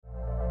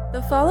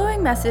The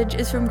following message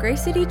is from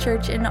Grace City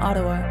Church in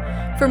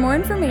Ottawa. For more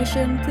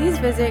information, please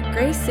visit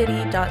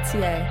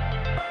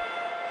gracecity.ca.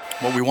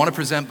 What we want to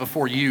present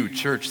before you,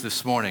 church,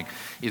 this morning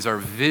is our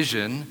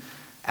vision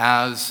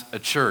as a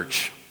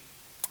church.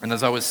 And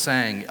as I was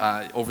saying,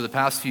 over the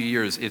past few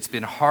years, it's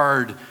been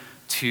hard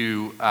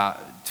to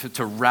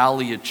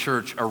rally a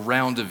church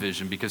around a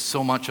vision because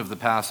so much of the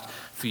past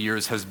few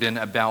years has been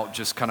about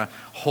just kind of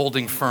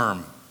holding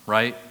firm,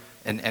 right?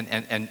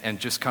 And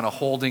just kind of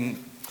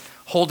holding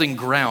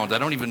ground. I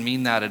don't even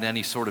mean that in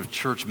any sort of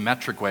church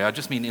metric way. I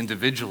just mean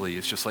individually.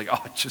 It's just like,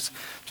 just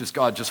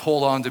God, just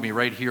hold on to me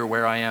right here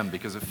where I am,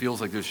 because it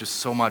feels like there's just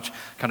so much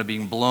kind of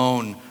being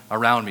blown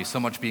around me, so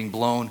much being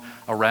blown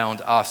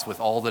around us with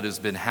all that has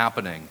been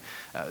happening.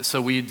 So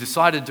we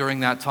decided during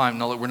that time,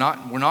 no, we're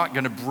not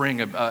going to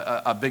bring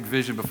a big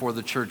vision before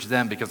the church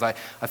then, because I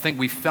think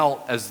we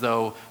felt as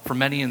though for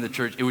many in the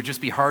church, it would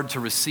just be hard to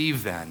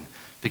receive then.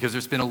 Because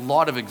there's been a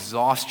lot of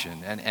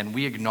exhaustion, and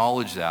we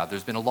acknowledge that.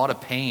 There's been a lot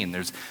of pain.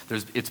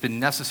 It's been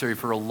necessary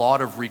for a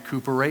lot of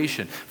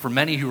recuperation. For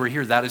many who are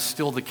here, that is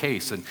still the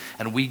case, and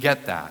we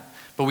get that.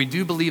 But we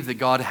do believe that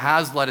God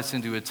has led us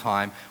into a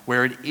time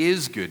where it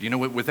is good. You know,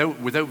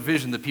 without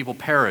vision, the people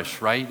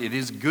perish, right? It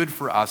is good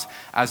for us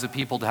as a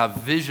people to have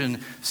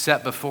vision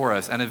set before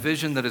us, and a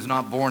vision that is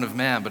not born of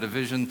man, but a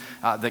vision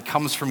that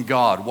comes from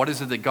God. What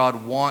is it that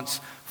God wants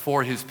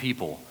for his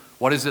people?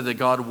 What is it that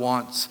God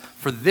wants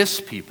for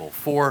this people,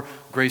 for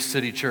Grace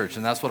City Church?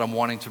 And that's what I'm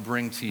wanting to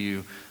bring to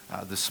you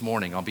this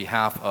morning on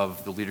behalf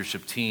of the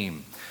leadership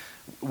team.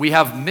 We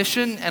have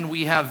mission and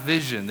we have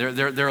vision.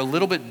 They're a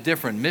little bit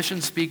different. Mission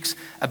speaks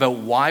about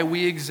why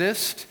we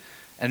exist,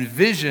 and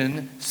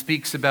vision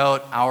speaks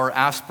about our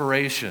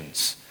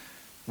aspirations,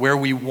 where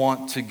we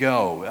want to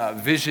go.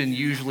 Vision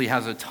usually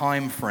has a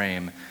time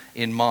frame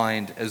in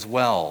mind as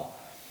well.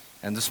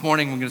 And this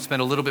morning, we're going to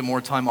spend a little bit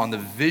more time on the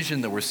vision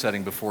that we're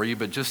setting before you,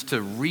 but just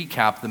to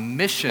recap, the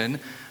mission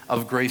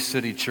of Grace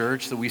City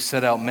Church that we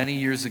set out many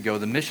years ago,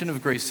 the mission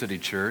of Grace City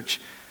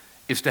Church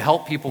is to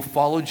help people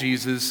follow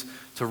Jesus,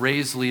 to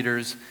raise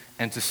leaders,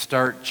 and to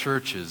start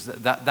churches.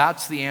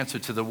 That's the answer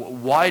to the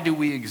why do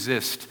we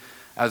exist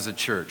as a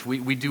church.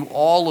 We do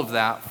all of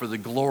that for the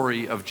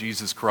glory of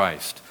Jesus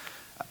Christ.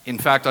 In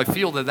fact, I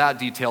feel that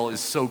detail is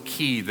so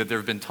key that there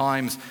have been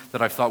times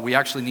that I've thought we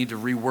actually need to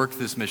rework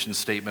this mission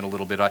statement a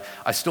little bit.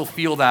 I still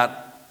feel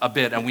that a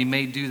bit, and we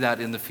may do that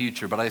in the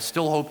future, but I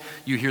still hope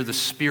you hear the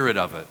spirit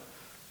of it.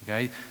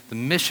 Okay? The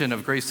mission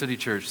of Grace City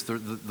Church,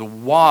 the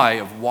why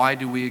of why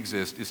do we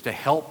exist, is to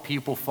help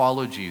people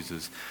follow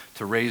Jesus,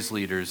 to raise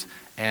leaders,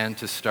 and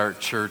to start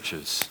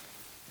churches.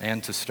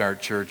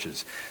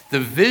 The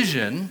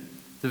vision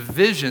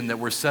that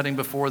we're setting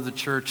before the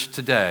church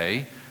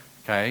today,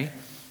 okay,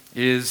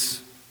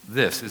 is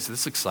this. Is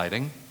this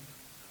exciting?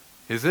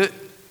 Is it?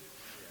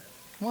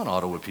 Come on,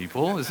 Ottawa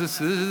people. This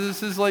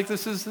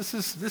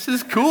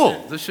is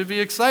cool. This should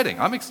be exciting.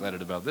 I'm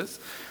excited about this.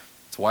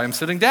 That's why I'm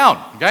sitting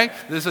down. Okay?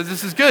 This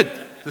is good.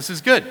 This is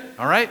good.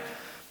 All right?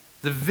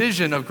 The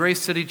vision of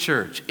Grace City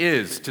Church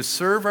is to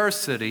serve our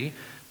city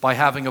by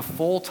having a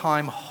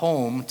full-time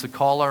home to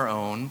call our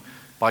own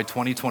by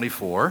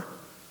 2024.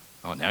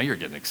 Oh, now you're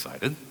getting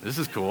excited. This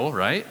is cool,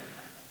 right?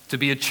 To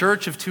be a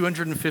church of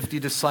 250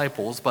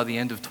 disciples by the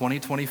end of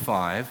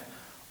 2025,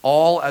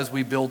 all as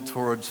we build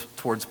towards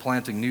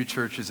planting new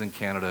churches in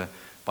Canada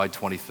by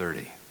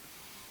 2030.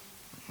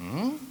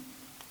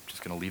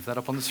 Just going to leave that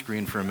up on the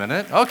screen for a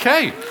minute.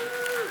 Okay,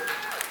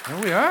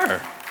 there we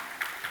are.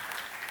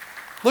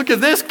 Look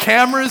at this,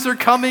 cameras are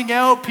coming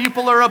out,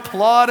 people are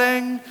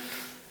applauding.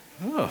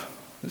 Oh,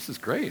 this is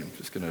great. I'm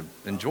just going to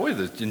enjoy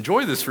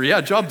this for you.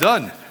 Yeah, job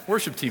done.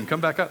 Worship team, come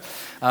back up.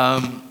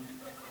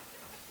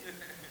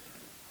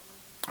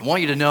 I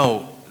want you to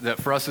know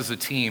that for us as a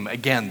team,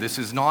 again, this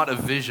is not a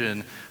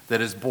vision that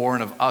is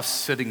born of us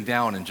sitting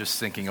down and just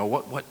thinking,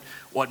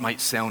 what might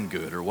sound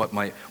good, or what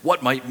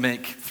might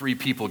make three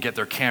people get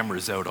their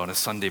cameras out on a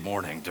Sunday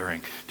morning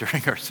during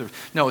our service.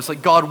 No, it's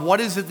like, God,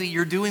 what is it that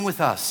you're doing with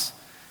us?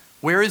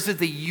 Where is it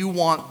that you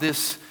want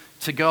this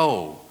to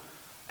go?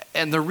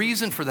 And the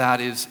reason for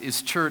that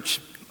is church,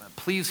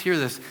 please hear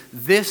this.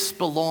 This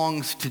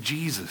belongs to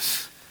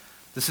Jesus.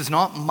 This is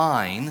not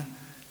mine.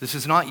 This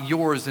is not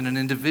yours in an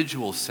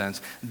individual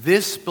sense.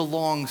 This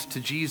belongs to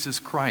Jesus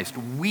Christ.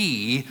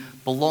 We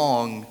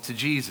belong to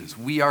Jesus.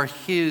 We are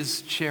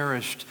his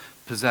cherished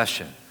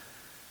possession.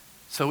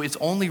 So it's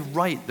only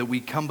right that we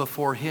come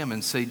before him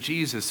and say,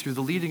 Jesus, through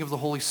the leading of the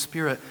Holy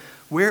Spirit,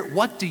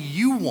 what do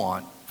you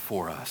want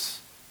for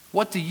us?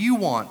 What do you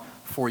want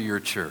for your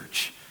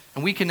church?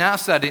 And we can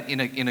ask that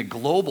in a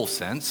global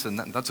sense, and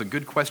that's a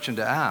good question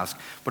to ask.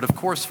 But of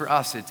course, for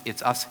us,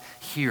 it's us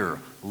here,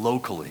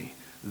 locally.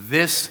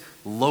 This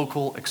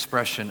local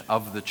expression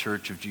of the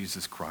Church of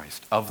Jesus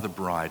Christ, of the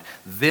bride,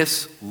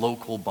 this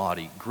local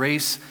body,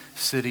 Grace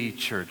City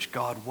Church.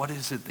 God, what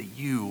is it that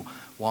you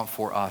want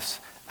for us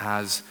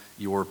as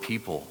your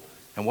people?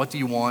 And what do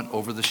you want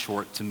over the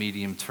short to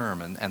medium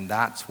term? And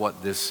that's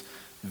what this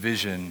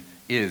vision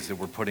is that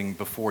we're putting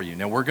before you.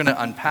 Now, we're going to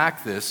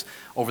unpack this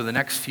over the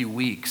next few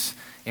weeks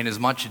in as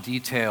much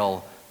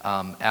detail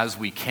as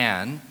we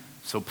can.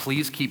 So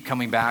please keep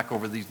coming back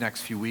over these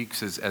next few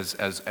weeks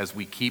as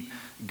we keep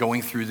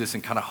going through this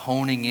and kind of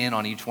honing in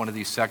on each one of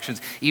these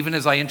sections. Even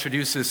as I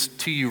introduce this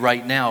to you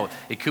right now,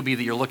 it could be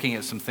that you're looking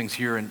at some things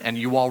here and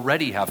you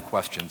already have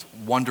questions.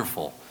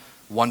 Wonderful.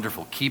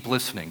 Wonderful. Keep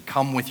listening.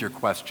 Come with your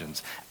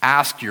questions.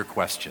 Ask your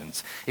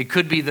questions. It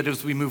could be that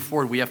as we move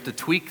forward, we have to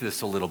tweak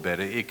this a little bit.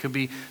 It could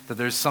be that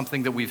there's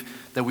something that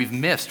we've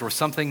missed, or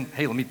something,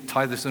 hey, let me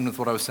tie this in with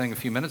what I was saying a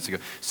few minutes ago,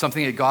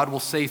 something that God will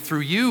say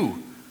through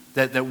you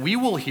that we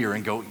will hear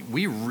and go,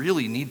 we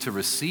really need to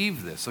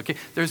receive this. Okay,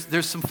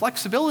 there's some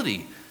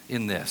flexibility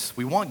in this.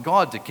 We want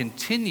God to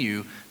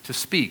continue to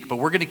speak, but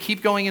we're going to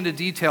keep going into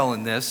detail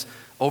in this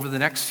over the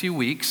next few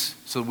weeks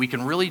so we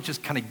can really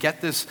just kind of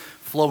get this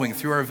flowing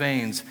through our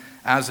veins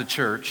as a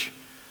church.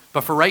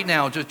 But for right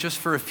now, just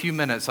for a few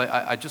minutes,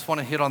 I just want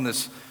to hit on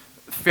this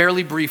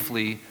fairly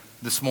briefly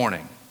this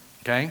morning,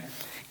 okay?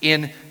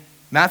 In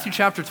Matthew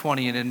chapter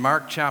 20 and in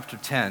Mark chapter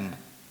 10,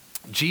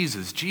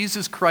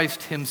 Jesus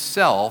Christ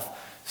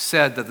himself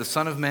said that the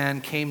Son of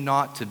Man came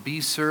not to be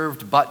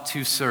served, but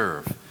to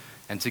serve,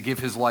 and to give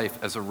his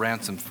life as a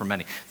ransom for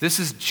many. This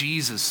is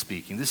Jesus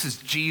speaking. This is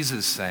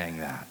Jesus saying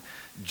that.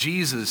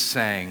 Jesus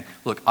saying,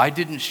 look, I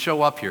didn't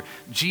show up here.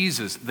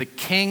 Jesus, the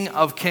King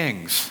of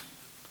Kings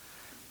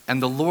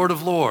and the Lord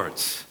of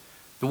Lords,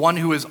 the one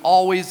who has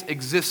always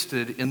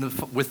existed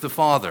with the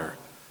Father,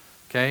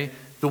 okay?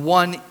 The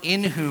one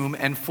in whom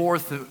and for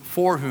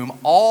whom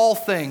all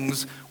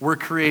things were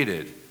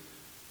created.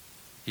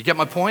 You get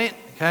my point?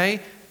 Okay?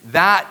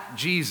 That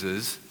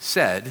Jesus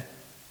said,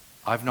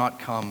 I've not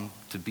come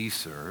to be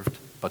served,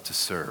 but to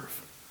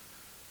serve,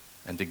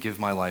 and to give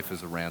my life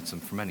as a ransom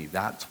for many.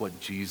 That's what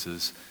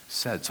Jesus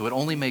said. So it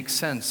only makes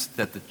sense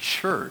that the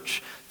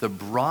church, the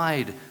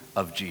bride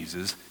of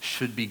Jesus,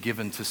 should be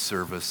given to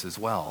service as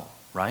well,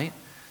 right?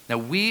 Now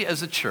we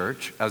as a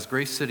church, as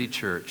Grace City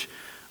Church,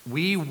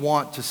 we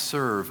want to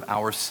serve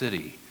our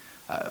city.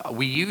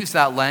 We use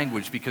that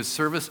language because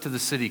service to the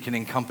city can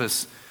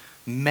encompass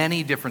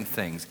many different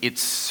things. It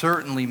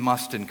certainly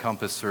must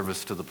encompass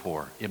service to the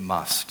poor. It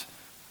must.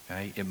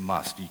 Okay? It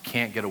must. You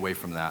can't get away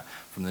from that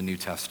from the New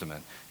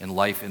Testament and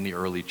life in the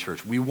early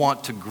church. We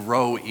want to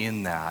grow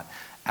in that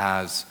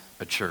as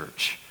a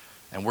church.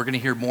 And we're going to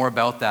hear more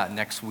about that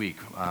next week.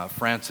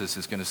 Francis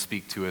is going to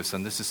speak to us,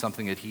 and this is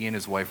something that he and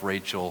his wife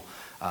Rachel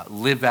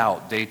live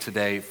out day to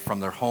day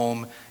from their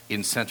home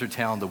in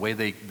Centertown, the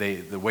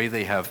way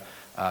they have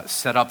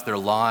set up their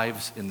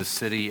lives in the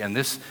city. And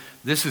this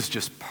is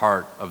just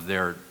part of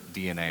their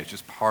DNA. It's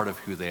just part of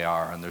who they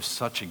are. And there's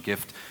such a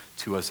gift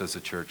to us as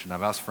a church. And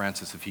I've asked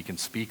Francis if he can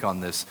speak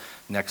on this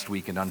next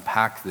week and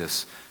unpack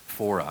this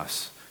for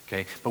us.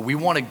 Okay? But we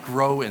want to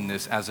grow in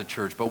this as a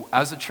church. But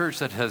as a church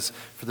that has,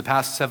 for the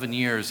past 7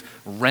 years,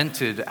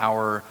 rented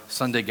our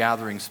Sunday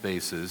gathering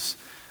spaces,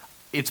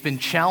 it's been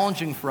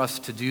challenging for us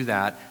to do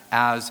that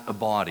as a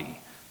body.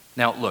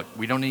 Now, look,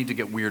 we don't need to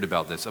get weird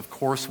about this. Of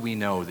course we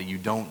know that you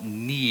don't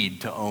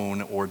need to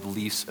own or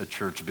lease a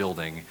church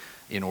building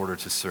in order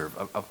to serve.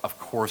 Of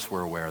course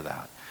we're aware of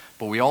that.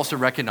 But we also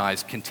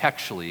recognize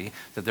contextually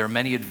that there are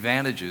many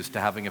advantages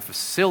to having a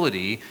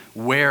facility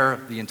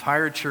where the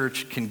entire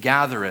church can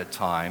gather at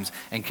times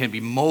and can be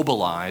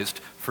mobilized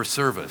for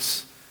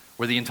service,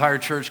 where the entire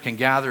church can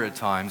gather at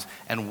times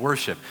and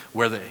worship,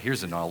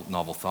 here's a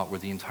novel thought,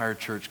 where the entire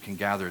church can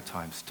gather at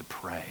times to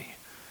pray.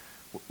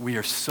 We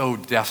are so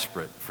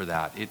desperate for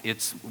that.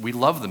 We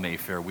love the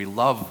Mayfair. We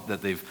love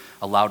that they've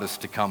allowed us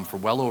to come for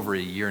well over a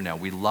year now.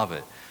 We love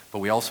it. But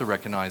we also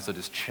recognize that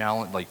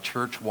like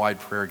church-wide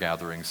prayer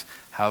gatherings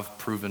have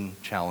proven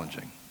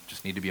challenging.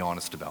 Just need to be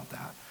honest about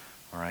that,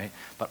 all right?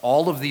 But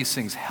all of these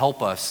things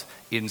help us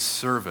in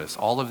service.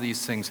 All of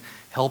these things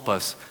help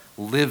us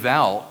live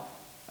out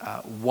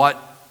what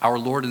our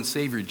Lord and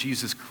Savior,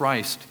 Jesus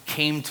Christ,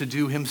 came to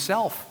do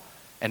himself.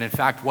 And in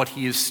fact, what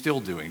he is still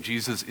doing.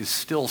 Jesus is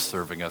still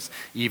serving us,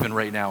 even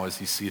right now as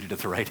he's seated at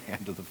the right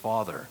hand of the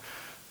Father.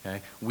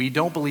 Okay? We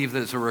don't believe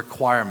that it's a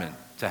requirement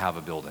to have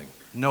a building.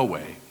 No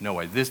way, no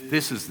way.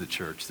 This is the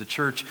church. The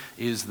church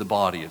is the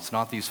body. It's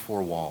not these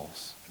four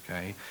walls,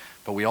 okay?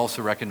 But we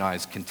also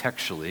recognize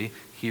contextually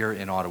here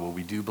in Ottawa,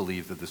 we do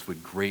believe that this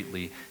would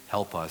greatly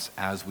help us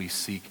as we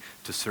seek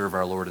to serve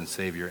our Lord and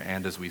Savior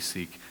and as we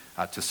seek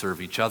to serve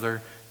each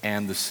other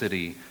and the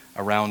city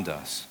around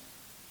us.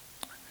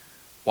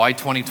 Why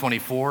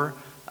 2024?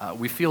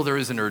 We feel there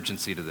is an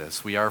urgency to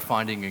this. We are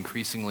finding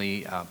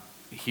increasingly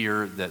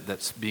here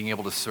that's being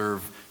able to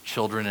serve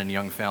children and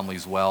young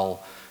families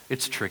well.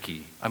 It's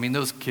tricky. I mean,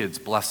 those kids,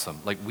 bless them.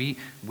 Like, we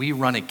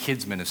run a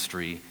kids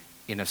ministry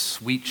in a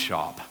sweet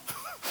shop.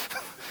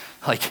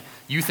 Like,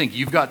 you think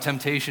you've got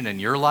temptation in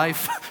your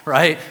life,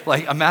 right?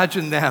 Like,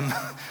 imagine them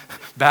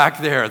back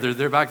there.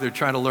 They're back there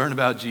trying to learn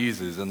about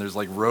Jesus, and there's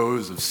like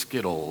rows of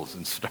Skittles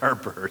and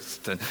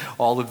Starburst and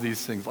all of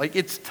these things. Like,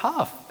 it's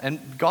tough. And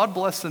God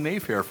bless the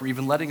Mayfair for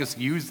even letting us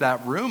use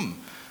that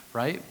room,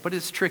 right? But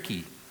it's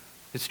tricky.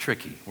 It's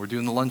tricky. We're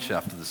doing the lunch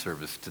after the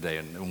service today,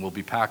 and we'll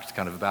be packed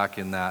kind of back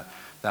in that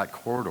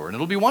corridor. And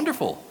it'll be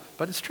wonderful,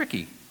 but it's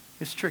tricky.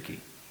 It's tricky.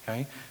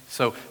 Okay?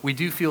 So we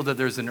do feel that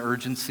there's an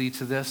urgency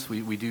to this.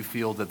 We do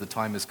feel that the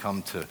time has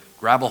come to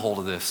grab a hold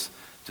of this,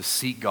 to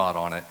seek God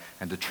on it,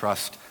 and to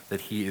trust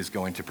that he is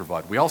going to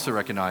provide. We also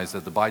recognize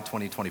that the by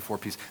 2024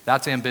 piece,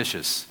 that's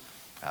ambitious.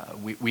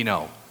 We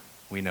know,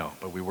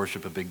 but we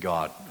worship a big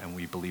God, and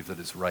we believe that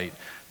it's right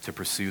to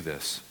pursue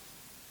this.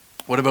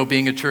 What about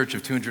being a church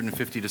of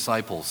 250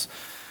 disciples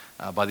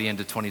by the end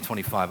of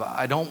 2025?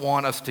 I don't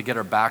want us to get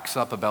our backs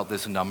up about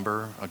this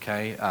number,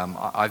 okay?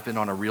 I've been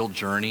on a real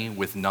journey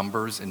with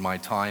numbers in my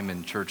time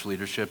in church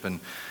leadership and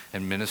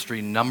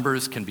ministry.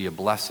 Numbers can be a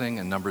blessing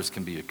and numbers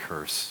can be a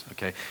curse,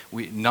 okay?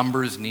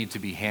 Numbers need to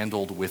be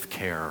handled with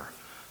care,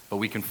 but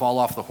we can fall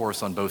off the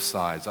horse on both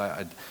sides.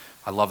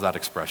 I love that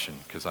expression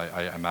because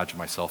I imagine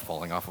myself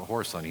falling off a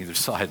horse on either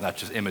side.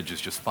 That image is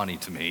just funny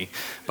to me.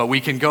 But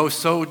we can go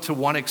so to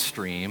one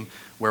extreme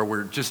where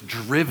we're just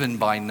driven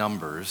by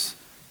numbers,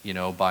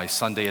 by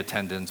Sunday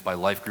attendance, by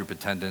life group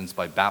attendance,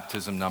 by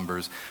baptism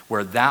numbers,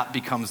 where that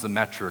becomes the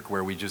metric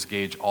where we just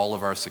gauge all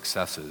of our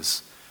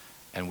successes,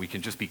 and we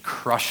can just be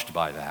crushed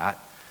by that.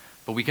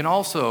 But we can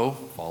also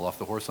fall off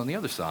the horse on the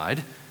other side,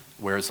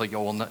 where it's like,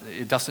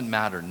 it doesn't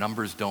matter,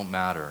 numbers don't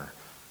matter.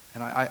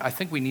 And I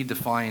think we need to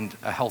find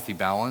a healthy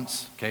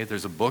balance, okay?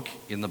 There's a book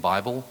in the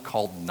Bible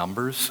called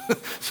Numbers,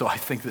 so I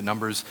think that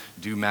numbers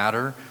do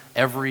matter.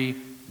 Every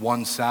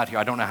one sat here,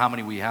 I don't know how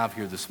many we have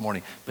here this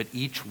morning, but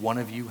each one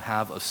of you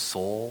have a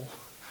soul,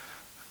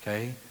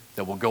 okay,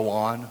 that will go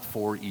on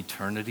for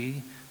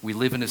eternity. We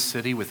live in a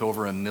city with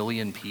over 1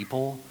 million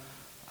people.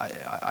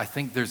 I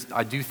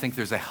do think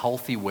there's a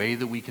healthy way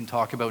that we can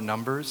talk about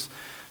numbers.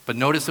 But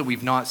notice that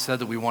we've not said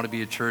that we want to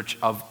be a church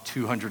of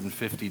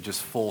 250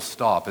 just full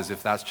stop, as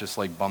if that's just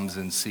like bums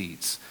in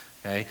seats,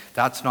 okay?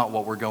 That's not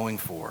what we're going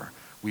for.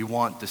 We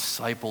want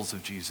disciples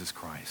of Jesus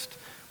Christ.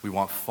 We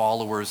want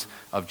followers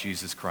of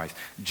Jesus Christ.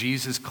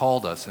 Jesus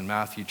called us in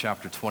Matthew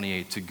chapter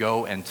 28 to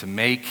go and to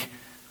make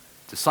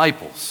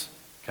disciples,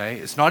 okay?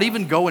 It's not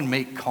even go and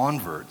make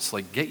converts.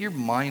 Like, get your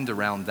mind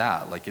around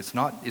that. Like, it's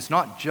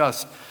not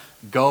just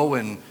go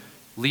and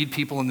lead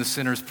people in the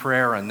sinner's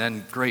prayer and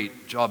then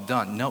great, job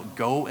done. No,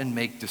 go and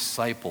make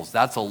disciples.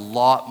 That's a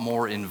lot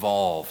more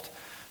involved.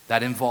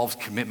 That involves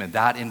commitment.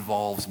 That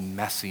involves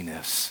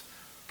messiness.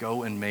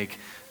 Go and make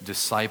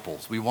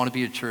disciples. We want to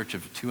be a church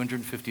of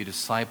 250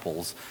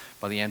 disciples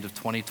by the end of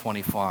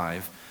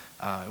 2025.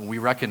 We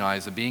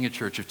recognize that being a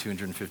church of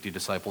 250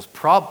 disciples,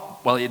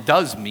 it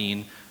does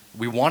mean,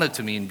 we want it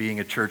to mean being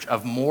a church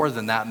of more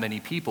than that many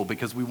people,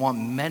 because we want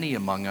many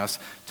among us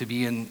to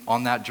be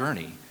on that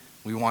journey.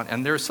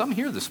 And there are some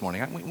here this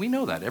morning. We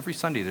know that. Every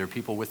Sunday there are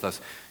people with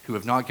us who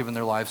have not given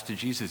their lives to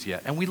Jesus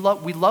yet. And we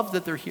love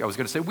that they're here. I was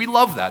going to say, we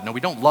love that. No,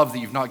 we don't love that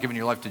you've not given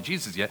your life to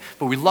Jesus yet,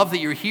 but we love that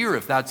you're here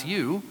if that's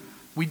you.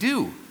 We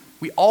do.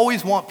 We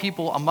always want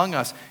people among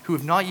us who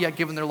have not yet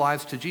given their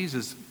lives to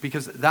Jesus,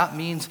 because that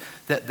means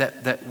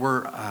that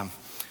we're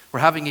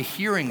having a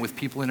hearing with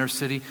people in our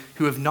city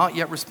who have not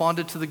yet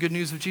responded to the good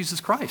news of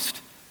Jesus Christ.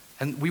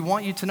 And we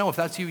want you to know, if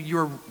that's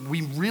you,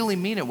 we really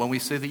mean it when we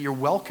say that you're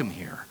welcome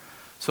here.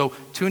 So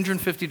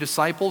 250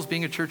 disciples,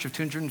 being a church of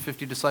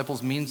 250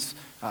 disciples means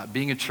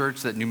being a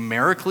church that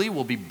numerically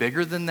will be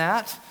bigger than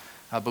that,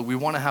 but we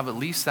want to have at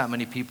least that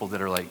many people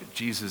that are like,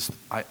 Jesus,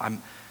 I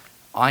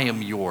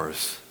am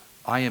yours.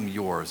 I am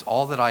yours.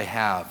 All that I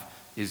have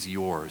is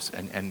yours.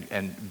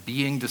 And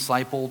being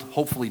discipled,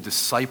 hopefully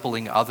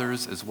discipling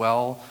others as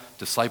well,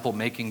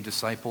 making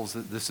disciples,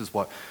 this is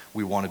what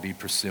we want to be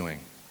pursuing.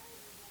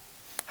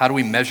 How do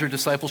we measure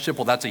discipleship?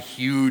 Well, that's a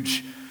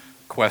huge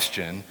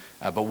question,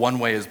 but one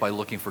way is by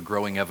looking for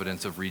growing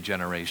evidence of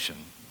regeneration,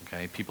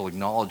 okay? People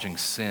acknowledging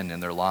sin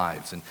in their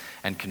lives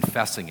and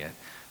confessing it.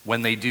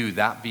 When they do,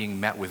 that being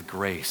met with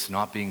grace,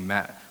 not being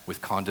met with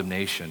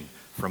condemnation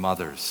from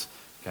others,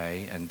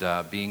 okay? And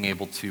being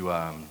able to,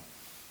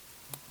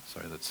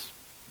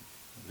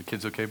 the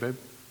kids okay, babe?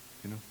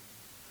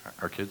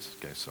 Our kids?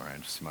 Okay, sorry, I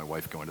just see my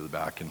wife going to the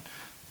back, and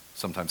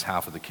sometimes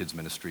half of the kids'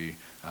 ministry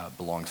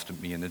belongs to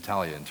me and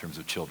Natalia in terms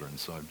of children,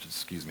 so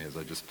excuse me as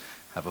I just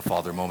have a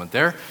father moment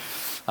there.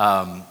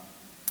 I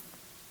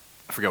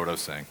forget what I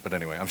was saying, but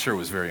anyway, I'm sure it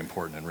was very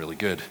important and really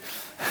good.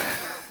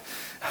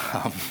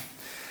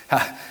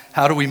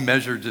 How do we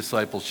measure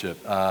discipleship?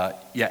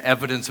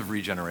 Evidence of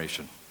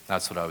regeneration.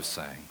 That's what I was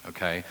saying,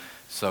 okay?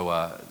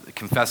 So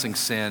confessing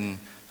sin,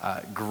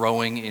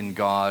 growing in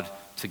God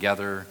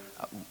together,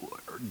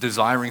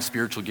 desiring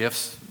spiritual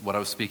gifts, what I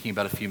was speaking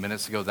about a few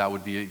minutes ago, that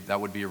would be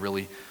a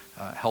really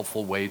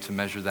helpful way to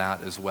measure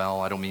that as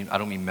well. I don't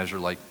mean measure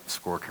like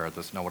scorecard,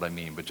 that's not what I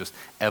mean, but just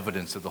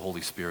evidence that the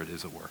Holy Spirit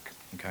is at work,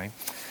 okay?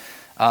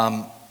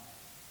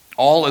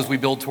 All as we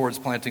build towards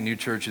planting new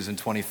churches in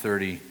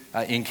 2030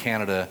 in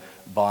Canada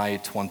by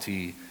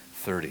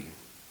 2030.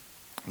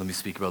 Let me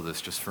speak about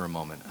this just for a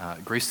moment.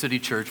 Grace City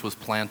Church was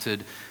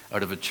planted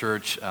out of a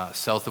church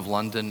south of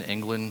London,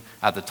 England,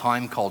 at the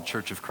time called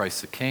Church of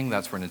Christ the King.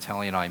 That's where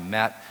Natalia and I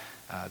met.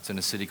 It's in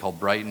a city called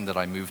Brighton that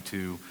I moved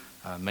to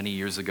many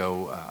years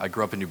ago. I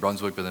grew up in New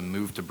Brunswick, but then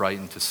moved to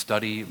Brighton to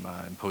study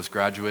a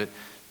postgraduate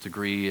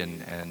degree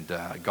and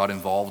got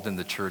involved in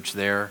the church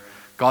there.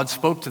 God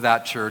spoke to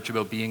that church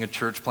about being a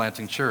church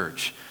planting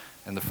church.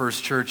 And the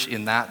first church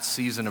in that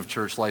season of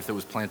church life that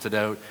was planted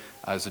out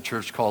is a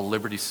church called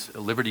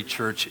Liberty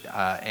Church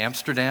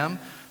Amsterdam,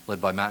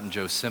 led by Matt and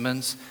Joe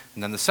Simmons.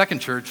 And then the second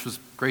church was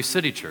Grace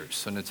City Church.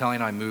 So Natalia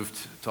and I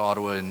moved to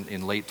Ottawa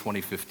in late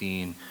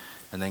 2015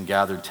 and then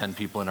gathered 10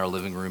 people in our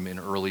living room in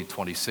early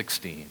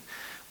 2016.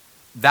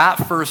 That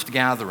first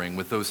gathering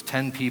with those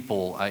 10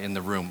 people in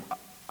the room,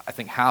 I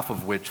think half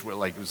of which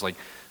were it was like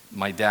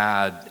my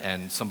dad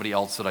and somebody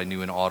else that I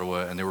knew in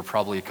Ottawa, and there were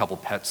probably a couple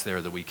pets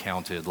there that we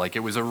counted. It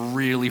was a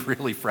really,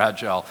 really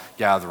fragile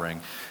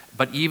gathering.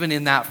 But even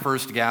in that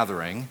first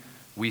gathering,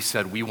 we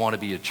said we want to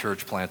be a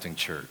church planting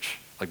church.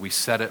 We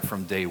said it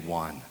from day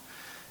one.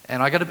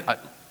 And I'm going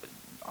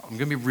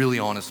to be really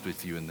honest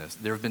with you in this.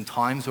 There have been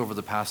times over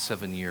the past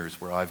 7 years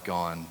where I've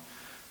gone,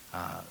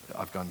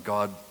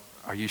 God,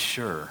 are you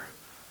sure?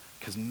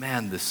 Because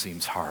man, this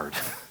seems hard.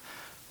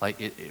 There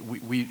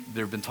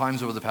have been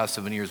times over the past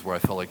 7 years where I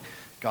felt like,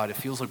 God, it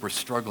feels like we're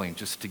struggling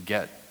just to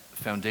get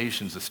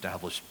foundations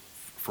established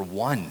for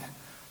one,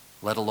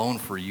 let alone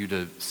for you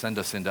to send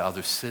us into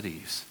other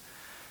cities.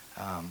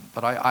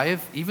 But I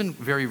have, even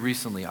very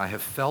recently, I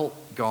have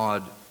felt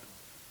God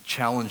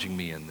challenging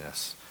me in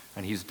this.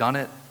 And he's done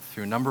it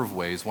through a number of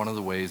ways. One of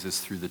the ways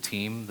is through the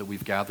team that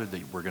we've gathered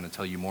that we're going to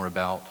tell you more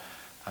about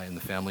in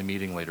the family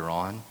meeting later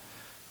on.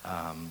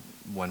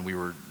 When we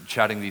were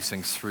chatting these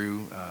things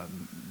through,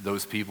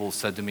 those people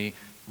said to me,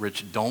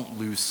 Rich, don't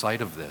lose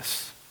sight of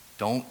this.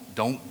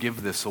 Don't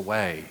give this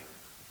away.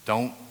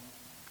 Don't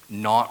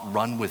not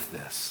run with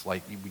this.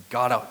 We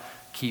gotta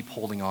keep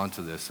holding on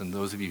to this. And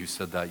those of you who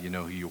said that, you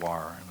know who you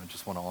are. And I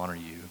just want to honor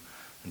you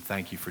and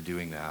thank you for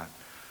doing that.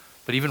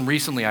 But even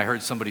recently, I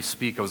heard somebody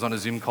speak. I was on a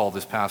Zoom call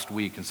this past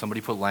week, and somebody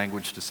put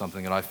language to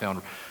something that I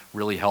found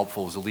really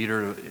helpful. It was a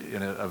leader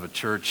of a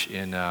church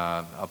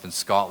up in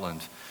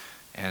Scotland.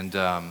 And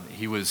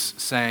he was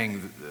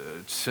saying,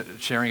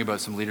 sharing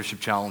about some leadership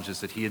challenges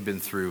that he had been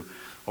through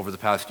over the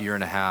past year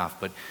and a half.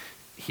 But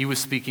he was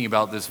speaking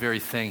about this very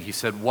thing. He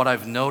said, what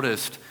I've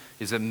noticed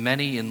is that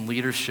many in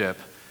leadership,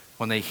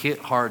 when they hit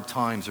hard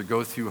times or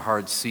go through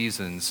hard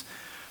seasons,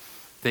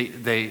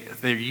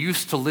 they're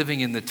used to living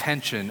in the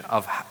tension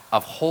of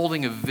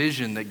holding a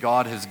vision that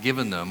God has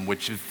given them,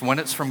 which when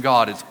it's from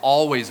God, it's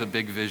always a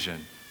big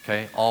vision,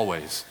 okay?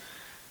 Always.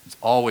 It's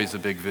always a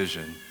big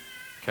vision,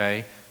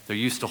 okay? They're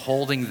used to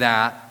holding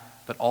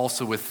that, but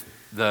also with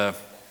the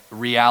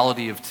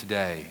reality of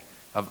today,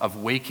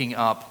 of waking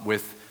up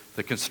with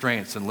the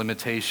constraints and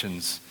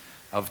limitations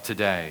of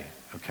today,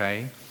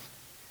 okay?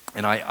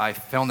 And I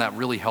found that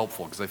really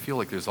helpful because I feel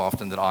like there's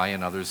often that I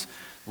and others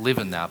live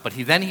in that. But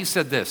he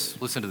said this,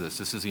 listen to this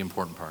is the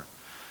important part.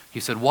 He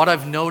said, what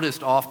I've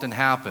noticed often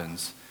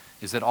happens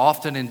is that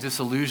often in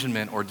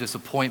disillusionment or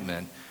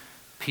disappointment,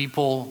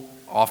 people,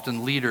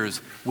 often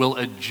leaders, will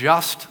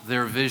adjust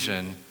their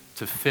vision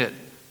to fit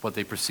what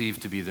they perceive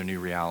to be their new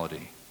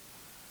reality.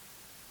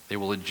 They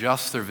will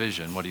adjust their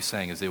vision. What he's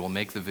saying is they will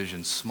make the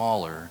vision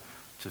smaller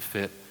to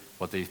fit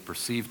what they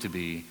perceive to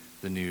be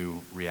the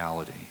new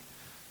reality.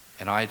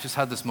 And I just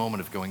had this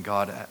moment of going,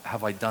 God,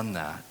 have I done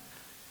that?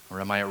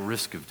 Or am I at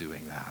risk of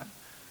doing that?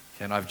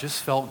 And I've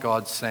just felt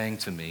God saying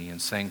to me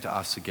and saying to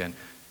us again,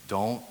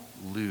 don't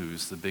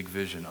lose the big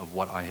vision of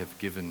what I have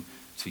given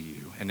to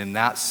you. And in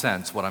that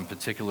sense, what I'm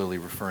particularly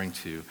referring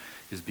to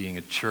is being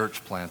a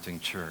church planting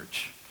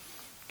church.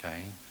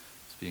 Okay?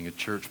 It's being a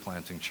church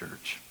planting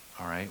church.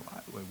 All right?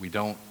 We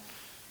don't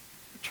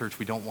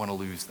want to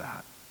lose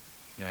that.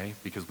 Okay?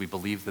 Because we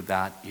believe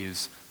that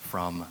is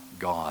from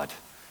God.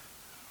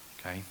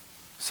 Okay?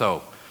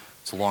 So,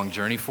 it's a long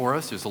journey for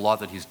us. There's a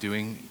lot that he's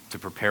doing to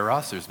prepare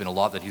us. There's been a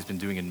lot that he's been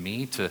doing in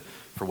me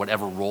for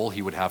whatever role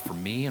he would have for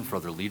me and for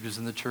other leaders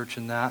in the church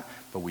in that.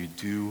 But we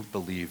do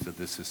believe that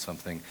this is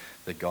something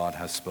that God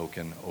has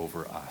spoken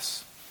over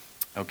us.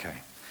 Okay.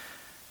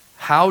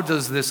 How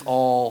does this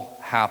all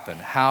happen?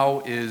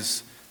 How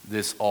is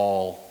this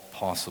all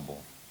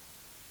possible?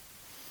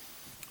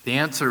 The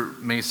answer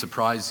may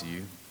surprise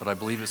you, but I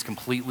believe it's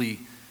completely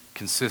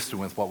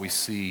consistent with what we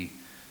see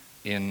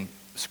in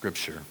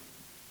Scripture.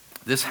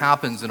 This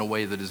happens in a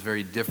way that is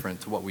very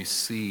different to what we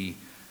see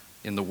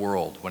in the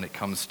world when it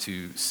comes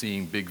to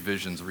seeing big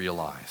visions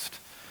realized.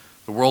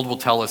 The world will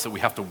tell us that we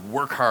have to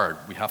work hard,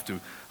 we have to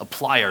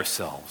apply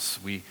ourselves.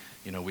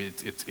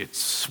 It's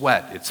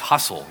sweat, it's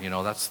hustle.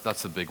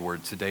 That's a big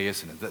word today,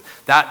 isn't it?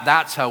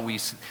 That's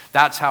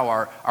how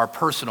our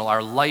personal,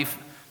 our life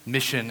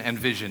mission and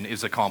vision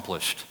is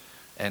accomplished,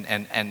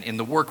 and in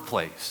the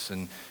workplace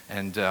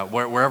and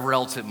wherever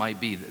else it might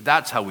be.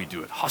 That's how we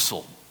do it: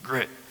 hustle,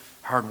 grit,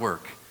 hard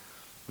work.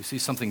 We see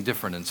something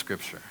different in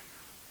Scripture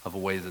of a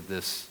way that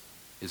this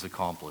is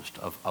accomplished,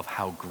 of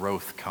how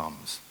growth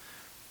comes.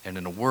 And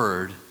in a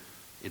word,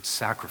 it's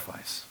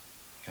sacrifice.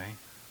 Okay?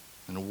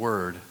 In a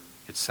word,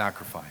 it's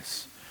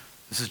sacrifice.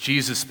 This is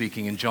Jesus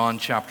speaking in John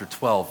chapter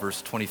 12,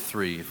 verse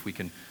 23. If we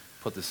can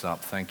put this up,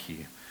 thank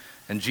you.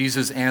 And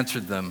Jesus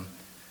answered them,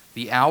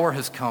 "The hour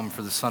has come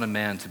for the Son of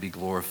Man to be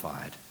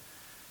glorified.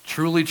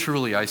 Truly,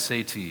 truly, I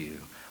say to you,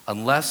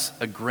 Unless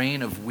a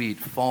grain of wheat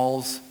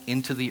falls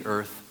into the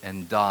earth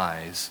and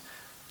dies,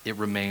 it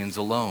remains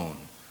alone.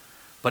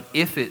 But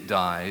if it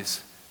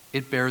dies,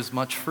 it bears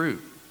much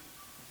fruit.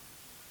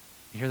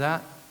 You hear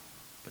that?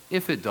 But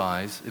if it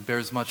dies, it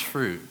bears much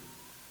fruit.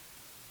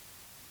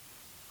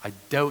 I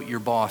doubt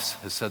your boss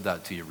has said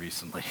that to you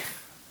recently.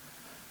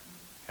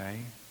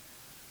 Okay?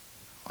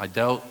 I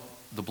doubt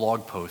the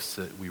blog posts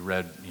that we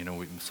read,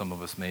 some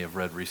of us may have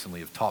read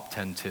recently, of top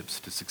 10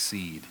 tips to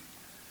succeed,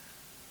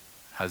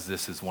 has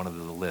this as one of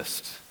the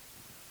list.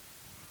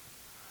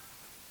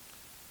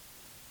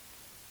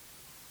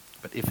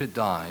 But if it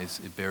dies,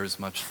 it bears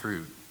much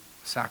fruit.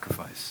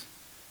 Sacrifice.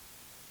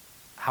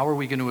 How are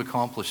we going to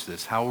accomplish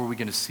this? How are we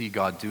going to see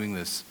God doing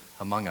this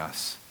among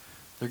us?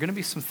 There are going to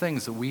be some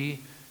things that we,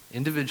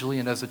 individually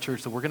and as a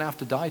church, that we're going to have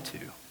to die to.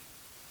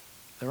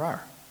 There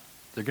are.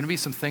 There are going to be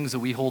some things that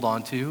we hold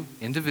on to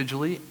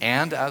individually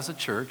and as a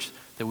church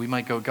that we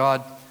might go,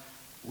 God,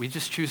 we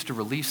just choose to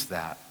release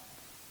that.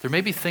 There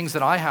may be things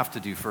that I have to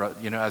do for,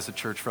 as a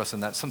church for us,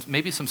 and that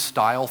maybe some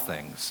style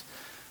things,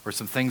 or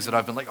some things that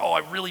I've been like, oh,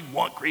 I really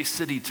want Grace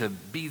City to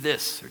be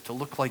this or to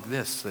look like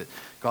this, that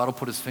God will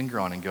put his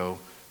finger on and go,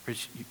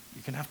 Rich, you're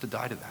going to have to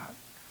die to that.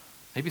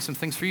 Maybe some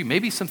things for you.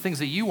 Maybe some things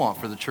that you want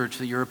for the church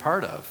that you're a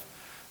part of.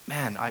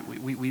 Man,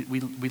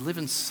 we live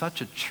in such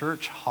a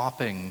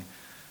church-hopping,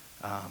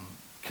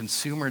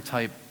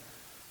 consumer-type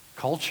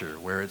culture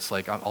where it's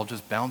like I'll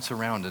just bounce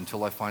around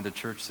until I find a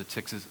church that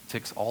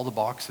ticks all the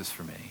boxes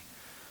for me.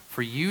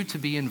 For you to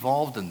be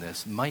involved in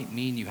this might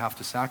mean you have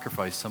to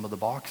sacrifice some of the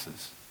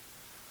boxes.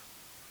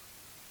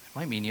 It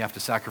might mean you have to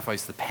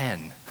sacrifice the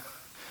pen.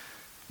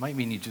 It might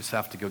mean you just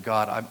have to go,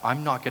 God,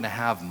 I'm not going to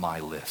have my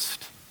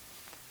list.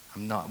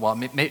 I'm not, well,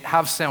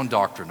 have sound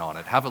doctrine on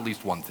it. Have at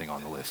least one thing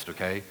on the list,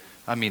 okay?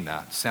 I mean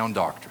that, sound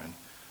doctrine.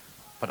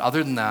 But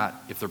other than that,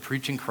 if they're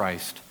preaching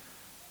Christ,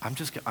 I'm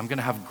going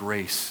to have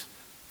grace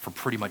for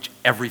pretty much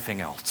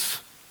everything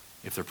else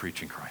if they're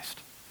preaching Christ.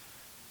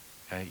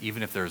 Okay?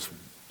 Even if there's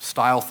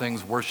style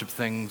things, worship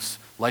things,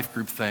 life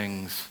group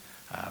things,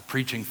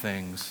 preaching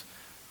things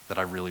that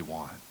I really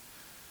want.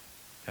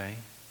 Okay?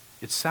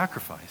 It's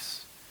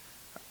sacrifice.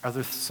 Are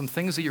there some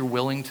things that you're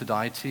willing to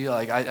die to?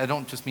 Like, I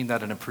don't just mean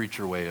that in a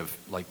preacher way of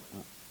like,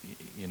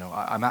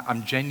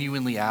 I'm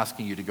genuinely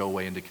asking you to go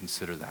away and to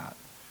consider that.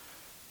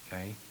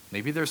 Okay?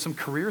 Maybe there's some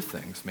career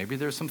things. Maybe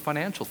there's some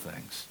financial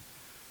things.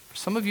 For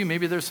some of you,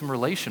 maybe there's some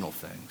relational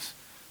things.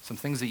 Some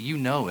things that you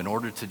know in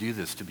order to do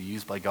this, to be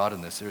used by God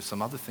in this. There's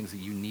some other things that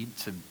you need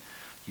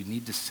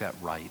to set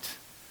right.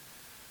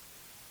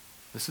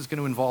 This is going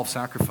to involve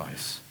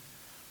sacrifice.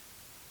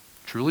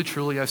 Truly,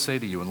 truly, I say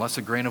to you, unless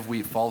a grain of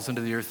wheat falls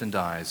into the earth and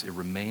dies, it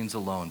remains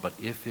alone. But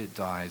if it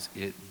dies,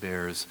 it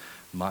bears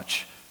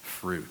much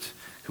fruit.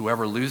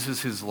 Whoever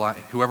loves his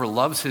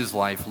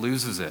life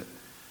loses it.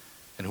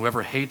 And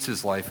whoever hates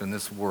his life in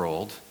this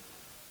world,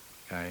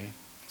 okay,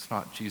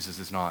 Jesus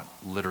is not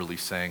literally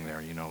saying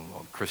there,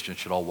 Christians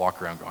should all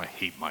walk around going, I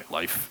hate my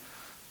life.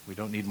 We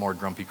don't need more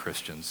grumpy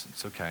Christians.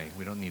 It's okay.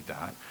 We don't need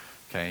that.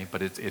 Okay?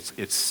 But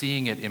it's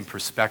seeing it in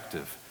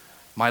perspective.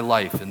 My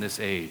life in this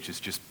age is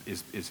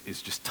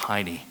just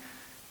tiny.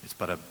 It's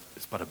but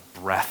a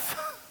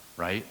breath,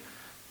 right?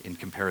 In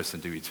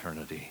comparison to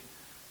eternity.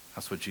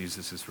 That's what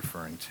Jesus is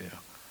referring to.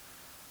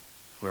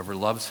 Whoever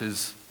loves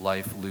his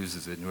life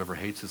loses it, and whoever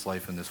hates his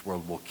life in this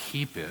world will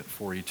keep it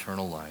for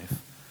eternal life.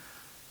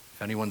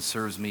 If anyone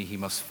serves me, he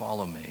must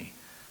follow me.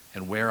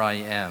 And where I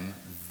am,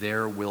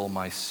 there will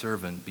my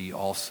servant be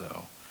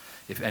also.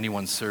 If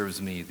anyone serves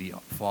me, the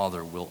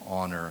Father will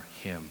honor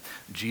him.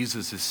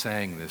 Jesus is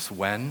saying this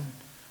when?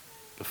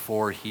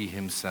 Before he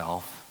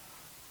himself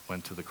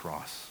went to the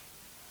cross,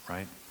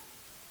 right?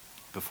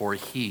 Before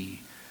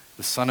he,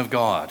 the Son of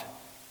God,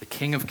 the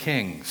King of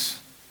Kings,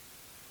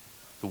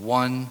 the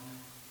one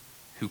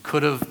who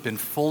could have been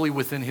fully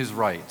within his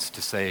rights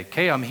to say,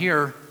 okay, I'm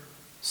here,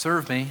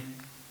 serve me.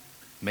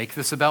 Make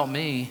this about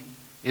me.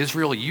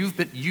 Israel,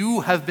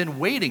 you have been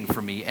waiting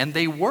for me, and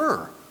they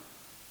were.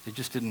 They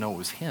just didn't know it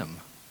was him.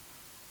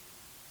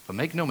 But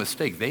make no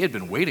mistake, they had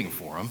been waiting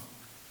for him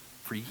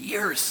for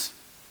years.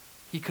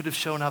 He could have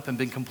shown up and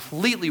been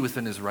completely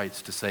within his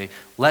rights to say,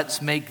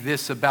 let's make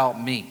this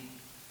about me.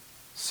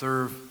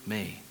 Serve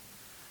me.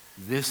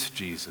 This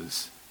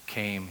Jesus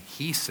came,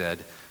 he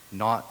said,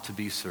 not to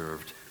be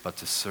served, but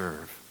to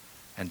serve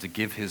and to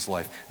give his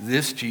life.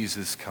 This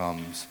Jesus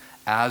comes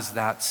as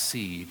that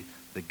seed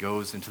that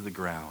goes into the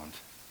ground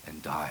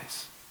and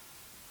dies,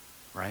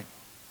 right?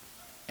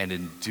 And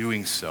in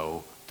doing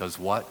so, does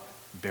what?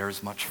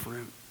 Bears much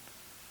fruit.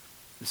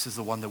 This is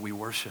the one that we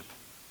worship.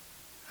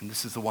 And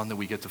this is the one that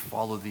we get to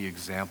follow the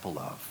example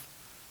of.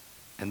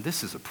 And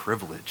this is a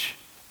privilege.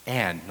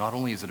 And not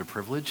only is it a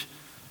privilege,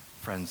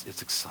 friends,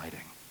 it's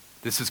exciting.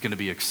 This is going to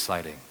be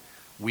exciting.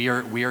 We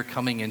are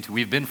coming into,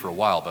 we've been for a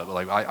while, but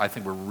I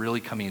think we're really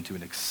coming into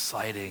an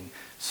exciting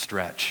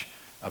stretch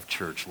of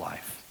church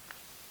life.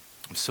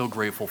 I'm so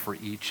grateful for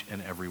each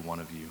and every one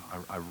of you.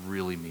 I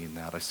really mean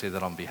that. I say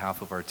that on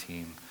behalf of our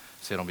team.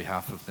 I say it on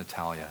behalf of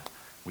Natalia.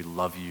 We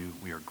love you.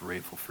 We are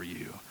grateful for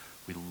you.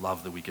 We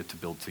love that we get to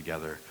build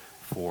together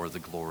for the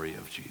glory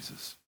of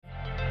Jesus.